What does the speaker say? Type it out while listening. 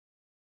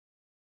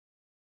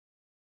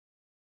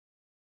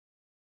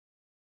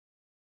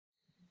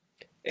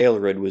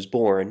Aelred was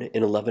born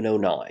in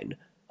 1109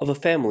 of a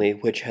family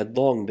which had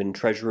long been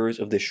treasurers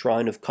of the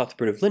shrine of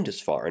Cuthbert of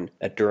Lindisfarne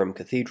at Durham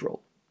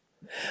Cathedral.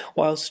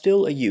 While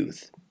still a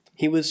youth,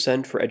 he was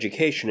sent for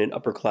education in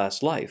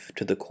upper-class life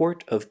to the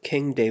court of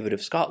King David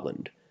of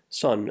Scotland,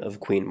 son of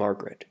Queen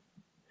Margaret.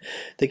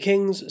 The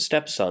king's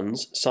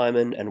stepsons,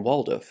 Simon and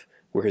Waldulf,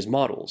 were his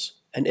models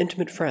and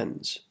intimate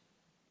friends.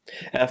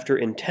 After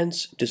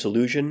intense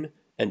disillusion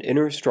and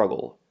inner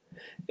struggle,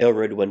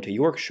 Aelred went to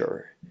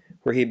Yorkshire,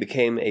 where he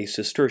became a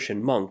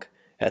Cistercian monk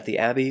at the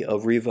Abbey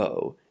of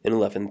Rievaulx in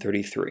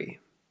 1133.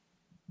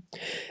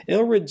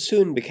 Aelred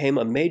soon became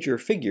a major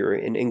figure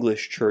in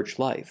English church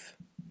life.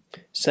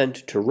 Sent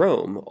to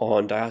Rome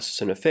on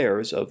diocesan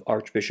affairs of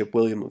Archbishop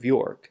William of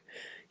York,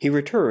 he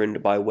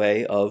returned by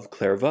way of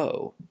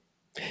Clairvaux.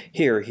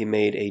 Here he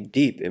made a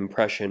deep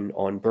impression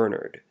on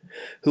Bernard,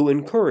 who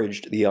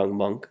encouraged the young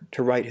monk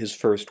to write his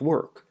first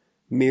work,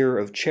 Mirror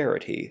of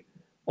Charity,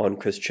 on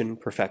Christian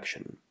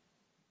perfection.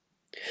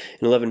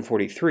 In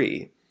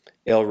 1143,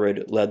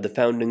 Aelred led the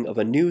founding of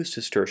a new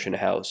Cistercian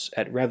house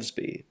at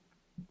Revesby.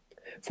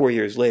 4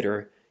 years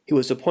later, he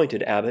was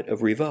appointed abbot of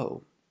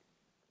Rievaulx.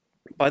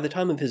 By the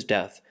time of his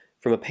death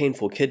from a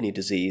painful kidney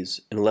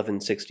disease in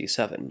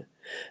 1167,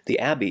 the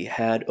abbey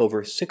had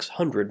over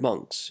 600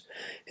 monks,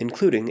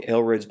 including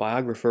Aelred's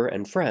biographer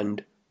and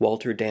friend,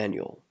 Walter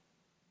Daniel.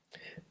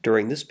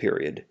 During this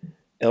period,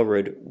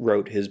 Aelred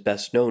wrote his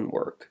best-known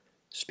work,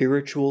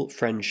 Spiritual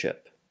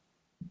Friendship.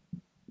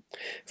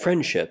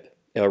 Friendship,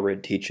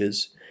 Aelred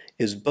teaches,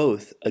 is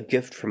both a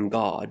gift from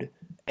God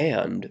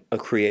and a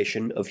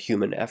creation of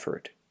human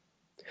effort.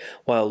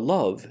 While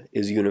love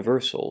is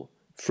universal,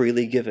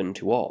 freely given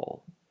to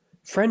all,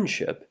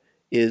 friendship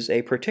is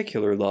a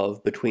particular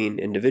love between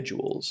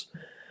individuals,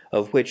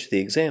 of which the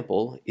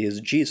example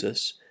is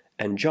Jesus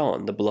and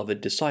John, the beloved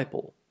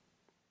disciple.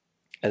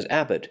 As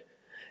abbot,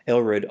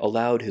 Aelred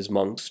allowed his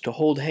monks to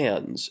hold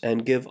hands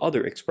and give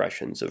other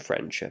expressions of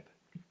friendship.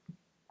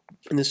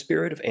 In the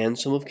spirit of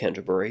Anselm of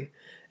Canterbury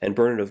and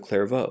Bernard of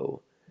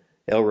Clairvaux,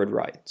 Aelred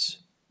writes,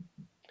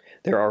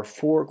 "There are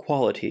 4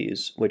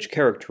 qualities which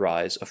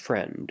characterize a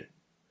friend: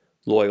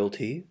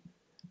 loyalty,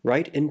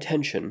 right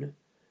intention,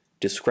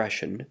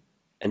 discretion,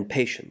 and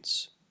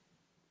patience.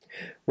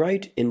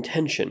 Right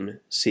intention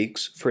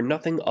seeks for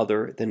nothing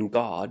other than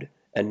God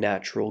and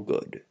natural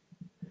good.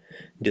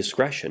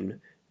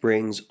 Discretion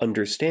brings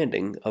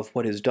understanding of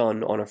what is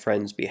done on a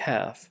friend's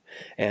behalf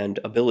and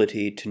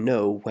ability to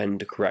know when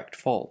to correct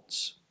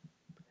faults.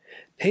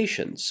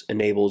 Patience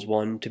enables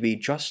one to be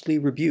justly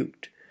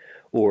rebuked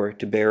or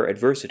to bear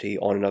adversity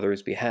on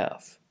another's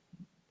behalf.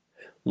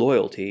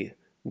 Loyalty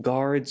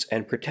guards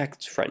and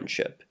protects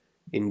friendship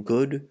in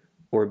good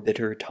or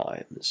bitter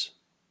times."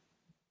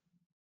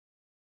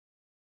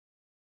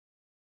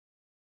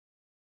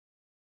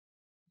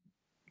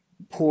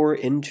 Pour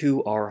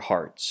into our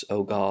hearts,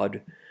 O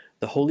God,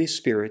 the Holy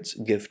Spirit's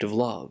gift of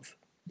love,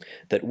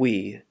 that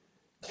we,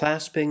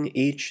 clasping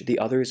each the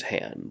other's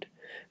hand,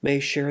 may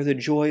share the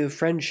joy of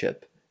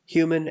friendship,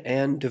 human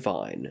and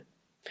divine,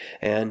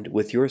 and,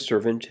 with your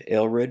servant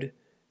Aelred,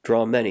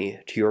 draw many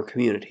to your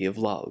community of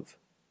love.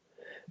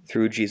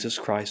 Through Jesus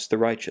Christ the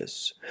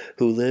righteous,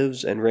 who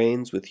lives and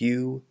reigns with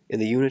you in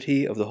the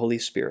unity of the Holy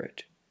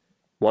Spirit,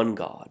 one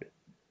God,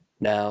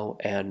 now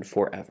and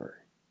forever.